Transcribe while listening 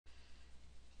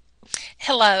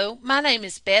Hello, my name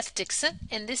is Beth Dixon,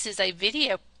 and this is a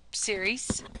video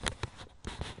series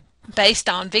based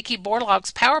on Vicki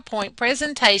Borlaug's PowerPoint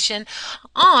presentation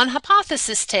on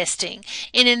hypothesis testing.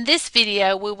 And in this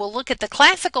video, we will look at the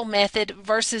classical method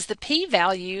versus the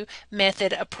p-value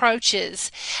method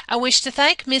approaches. I wish to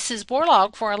thank Mrs.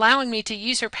 Borlaug for allowing me to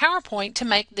use her PowerPoint to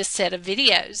make this set of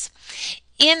videos.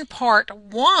 In part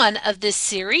one of this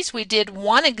series, we did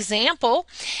one example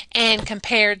and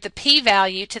compared the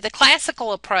p-value to the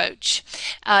classical approach.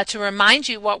 To remind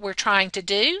you what we're trying to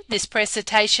do, this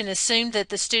presentation assumes that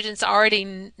the students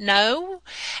already know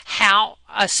how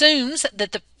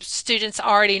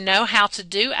to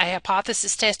do a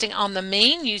hypothesis testing on the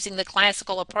mean using the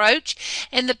classical approach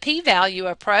and the p-value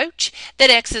approach,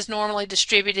 that x is normally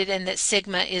distributed and that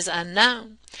sigma is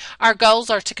unknown. Our goals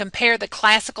are to compare the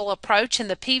classical approach and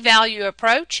the p-value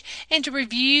approach and to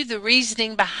review the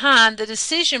reasoning behind the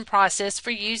decision process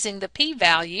for using the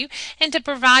p-value and to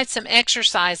provide some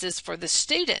exercises for the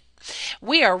student.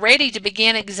 We are ready to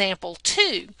begin example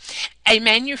 2. A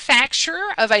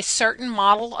manufacturer of a certain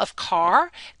model of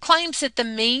car claims that the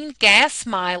mean gas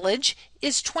mileage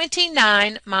is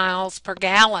 29 miles per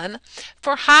gallon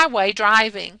for highway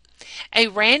driving. A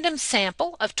random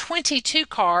sample of 22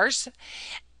 cars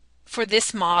for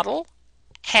this model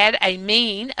had a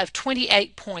mean of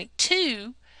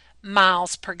 28.2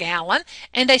 miles per gallon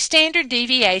and a standard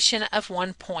deviation of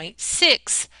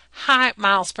 1.6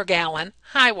 miles per gallon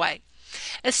highway.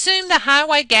 Assume the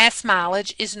highway gas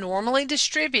mileage is normally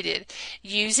distributed.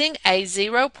 Using a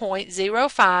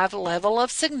 0.05 level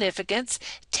of significance,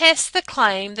 test the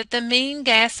claim that the mean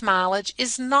gas mileage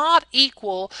is not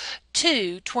equal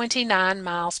to 29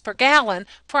 miles per gallon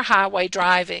for highway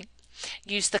driving.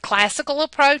 Use the classical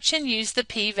approach and use the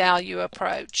p-value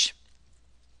approach.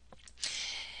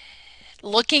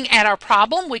 Looking at our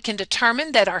problem, we can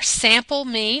determine that our sample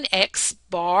mean x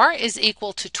bar is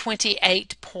equal to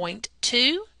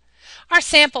 28.2. Our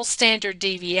sample standard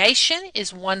deviation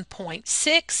is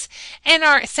 1.6, and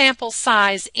our sample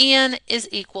size n is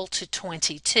equal to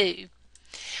 22.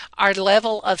 Our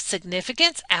level of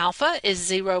significance, alpha, is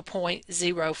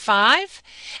 0.05,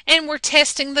 and we're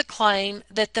testing the claim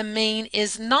that the mean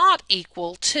is not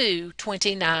equal to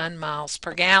 29 miles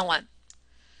per gallon.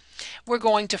 We're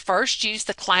going to first use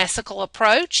the classical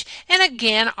approach, and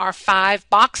again our 5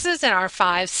 boxes and our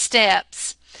 5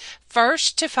 steps.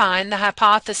 First, to find the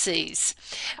hypotheses.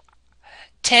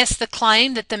 Test the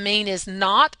claim that the mean is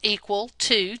not equal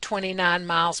to 29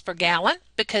 miles per gallon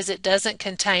because it doesn't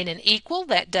contain an equal.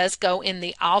 That does go in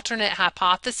the alternate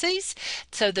hypotheses.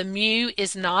 So the mu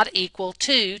is not equal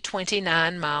to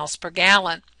 29 miles per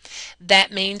gallon.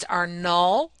 That means our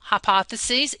null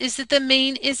hypothesis is that the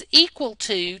mean is equal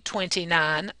to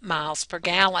 29 miles per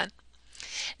gallon.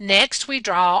 Next, we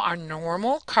draw our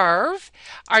normal curve.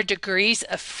 Our degrees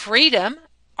of freedom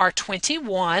are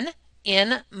 21.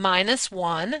 N minus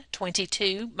 1,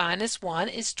 22 minus 1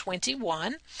 is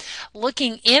 21.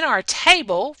 Looking in our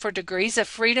table for degrees of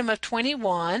freedom of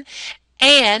 21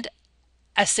 and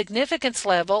a significance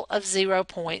level of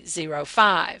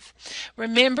 0.05.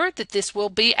 Remember that this will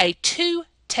be a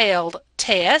two-tailed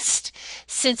test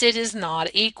since it is not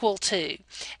equal to,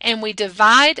 and we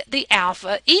divide the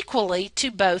alpha equally to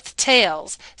both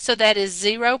tails, so that is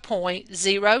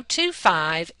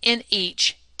 0.025 in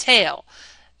each tail.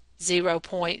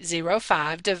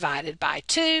 0.05 divided by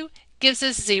 2 gives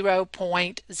us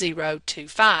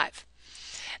 0.025.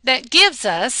 That gives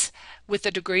us, with the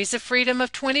degrees of freedom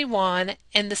of 21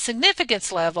 and the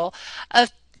significance level, a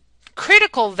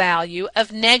critical value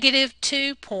of negative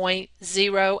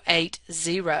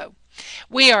 2.080.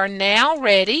 We are now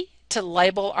ready to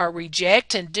label our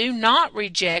reject and do not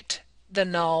reject the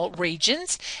null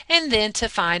regions, and then to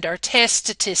find our test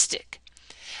statistic.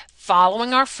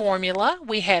 Following our formula,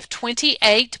 we have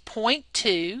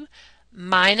 28.2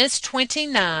 minus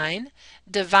 29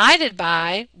 divided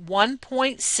by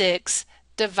 1.6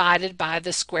 divided by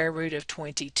the square root of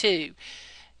 22.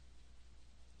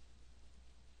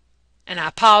 And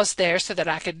I paused there so that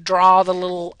I could draw the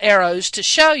little arrows to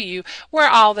show you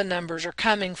where all the numbers are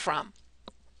coming from.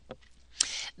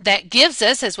 That gives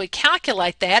us, as we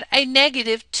calculate that, a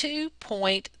negative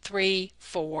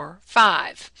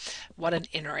 2.345. What an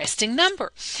interesting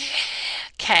number.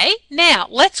 Okay, now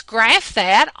let's graph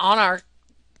that on our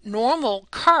normal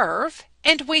curve,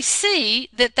 and we see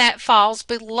that that falls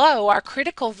below our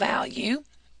critical value,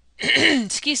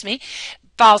 excuse me,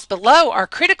 falls below our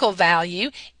critical value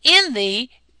in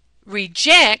the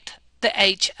reject the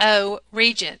HO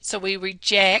region. So we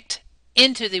reject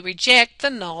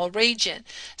the null region.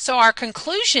 So our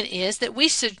conclusion is that we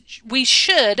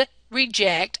should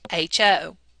reject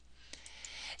HO.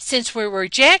 Since we're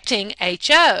rejecting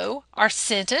HO, our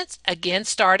sentence, again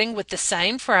starting with the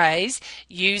same phrase,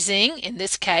 using, in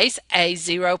this case, a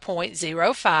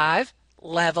 0.05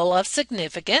 level of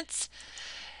significance,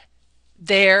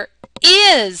 there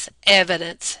is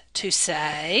evidence to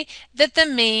say that the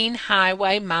mean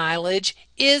highway mileage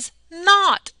is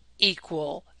not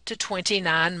equal to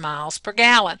 29 miles per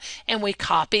gallon. And we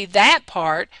copy that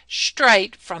part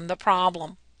straight from the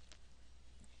problem.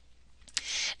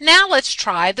 Now let's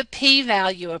try the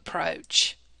p-value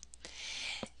approach.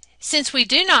 Since we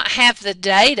do not have the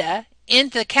data in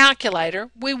the calculator,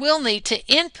 we will need to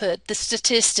input the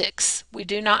statistics. We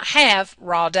do not have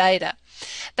raw data.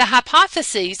 The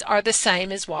hypotheses are the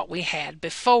same as what we had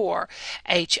before.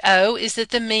 HO is that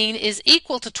the mean is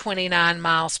equal to 29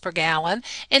 miles per gallon,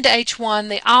 and H1,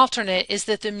 the alternate, is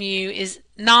that the mu is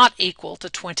not equal to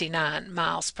 29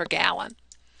 miles per gallon.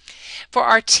 For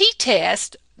our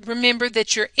t-test, remember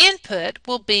that your input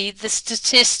will be the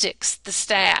statistics, the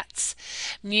stats.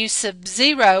 Mu sub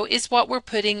 0 is what we're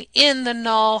putting in the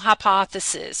null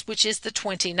hypothesis, which is the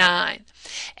 29.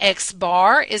 X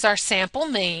bar is our sample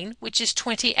mean, which is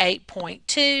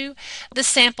 28.2. The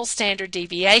sample standard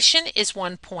deviation is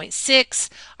 1.6.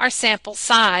 Our sample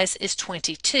size is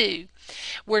 22.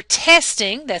 We're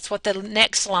testing, that's what the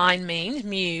next line means,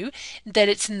 mu, that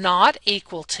it's not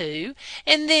equal to,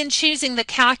 and then choosing the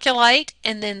calculate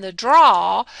and then the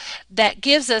draw, that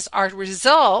gives us our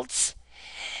results,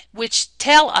 which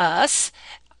tell us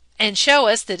and show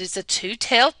us that it's a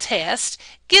two-tailed test,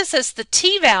 gives us the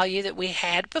t-value that we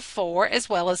had before as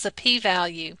well as the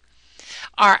p-value.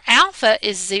 Our alpha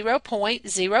is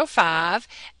 0.05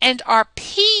 and our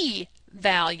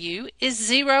p-value is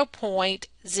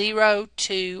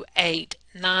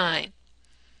 0.0289.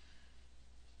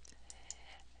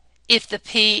 If the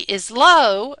p is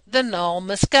low, the null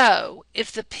must go.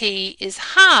 If the p is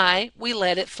high, we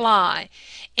let it fly.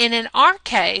 And in our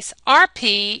case, our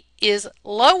p is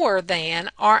lower than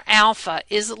our alpha,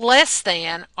 is less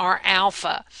than our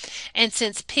alpha. And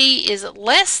since p is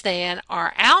less than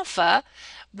our alpha,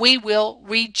 we will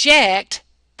reject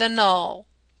the null.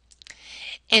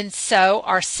 And so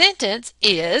our sentence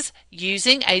is,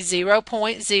 using a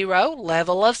 0.0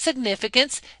 level of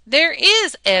significance, there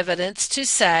is evidence to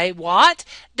say what?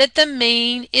 That the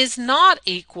mean is not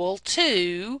equal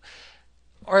to,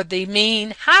 or the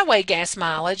mean highway gas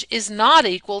mileage is not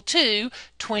equal to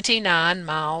 29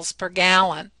 miles per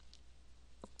gallon.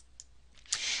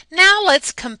 Now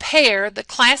let's compare the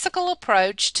classical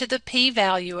approach to the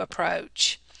p-value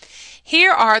approach.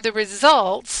 Here are the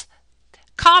results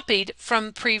copied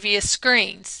from previous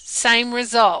screens. Same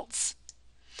results.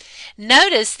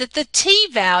 Notice that the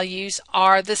t-values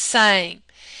are the same.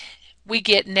 We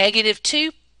get negative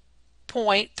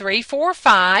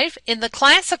 2.345 in the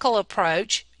classical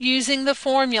approach using the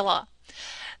formula.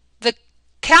 The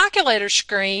calculator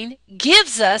screen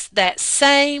gives us that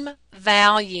same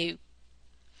value.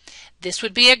 This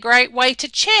would be a great way to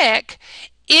check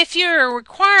if you're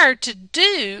required to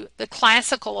do the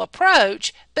classical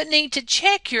approach but need to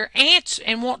check your answer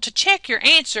and want to check your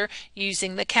answer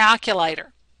using the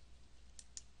calculator.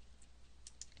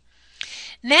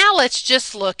 Now let's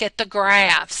just look at the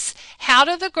graphs. How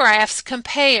do the graphs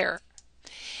compare?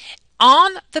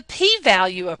 On the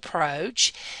p-value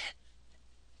approach,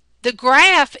 the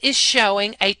graph is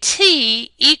showing a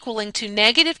t equaling to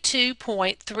negative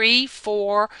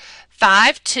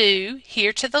 2.3452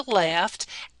 here to the left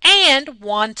and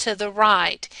 1 to the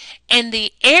right. And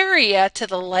the area to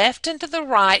the left and to the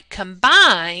right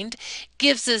combined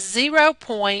gives us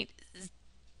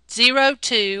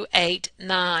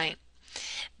 0.0289.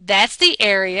 That's the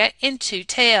area in two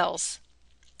tails.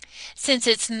 Since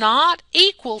it's not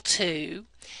equal to,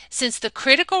 since the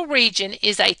critical region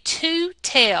is a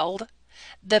two-tailed,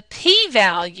 the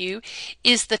p-value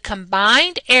is the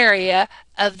combined area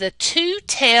of the two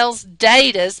tails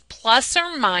data's plus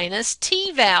or minus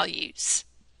t-values.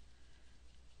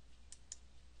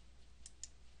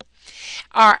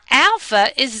 Our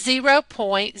alpha is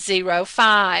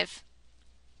 0.05.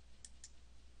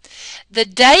 The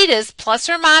data's plus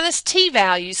or minus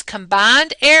t-values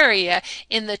combined area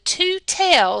in the two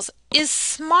tails is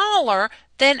smaller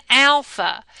than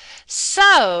alpha.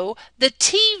 So the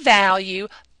t-value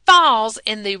falls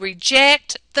in the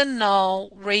reject the null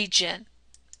region.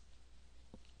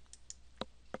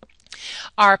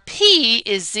 Our p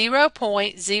is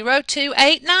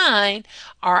 0.0289,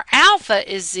 our alpha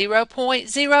is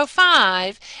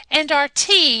 0.05, and our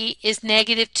t is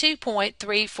negative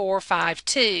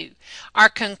 2.3452. Our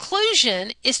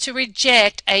conclusion is to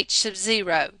reject h sub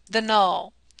 0, the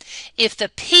null. If the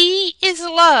P is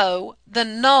low, the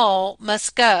null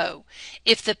must go.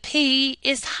 If the P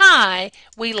is high,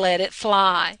 we let it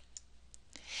fly.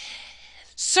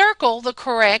 Circle the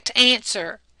correct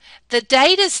answer. The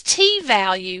data's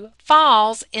t-value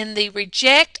falls in the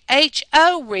reject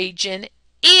HO region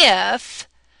if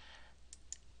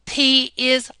P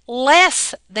is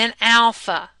less than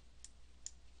alpha.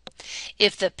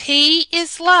 If the P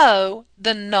is low,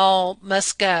 the null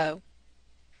must go.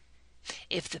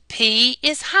 If the P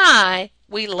is high,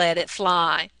 we let it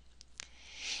fly.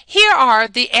 Here are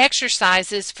the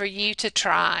exercises for you to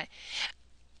try.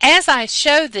 As I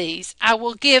show these, I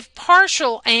will give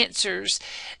partial answers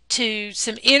to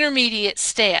some intermediate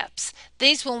steps.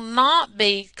 These will not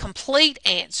be complete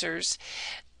answers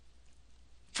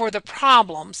for the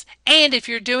problems, and if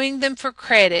you're doing them for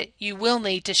credit, you will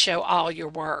need to show all your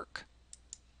work.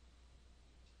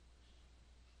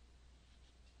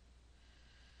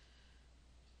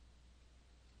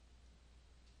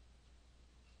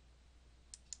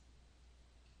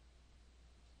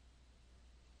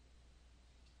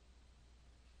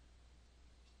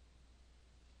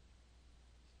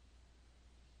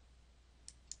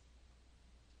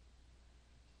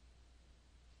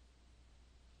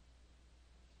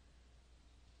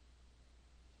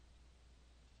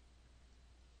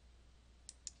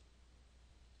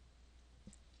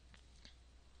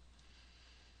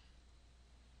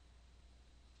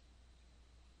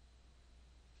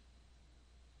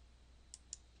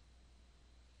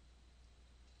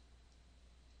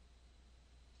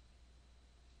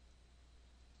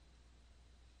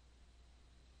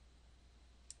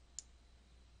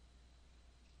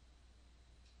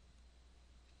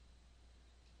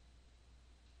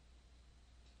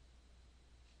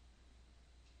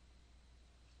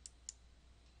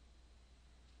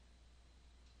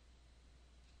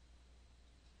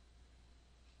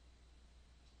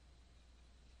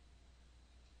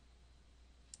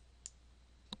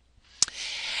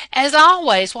 As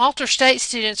always, Walter State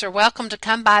students are welcome to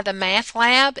come by the Math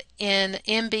Lab in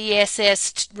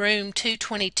MBSS room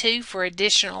 222 for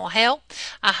additional help.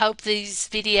 I hope these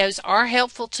videos are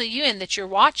helpful to you and that you're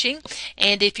watching,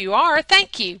 and if you are,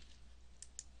 thank you.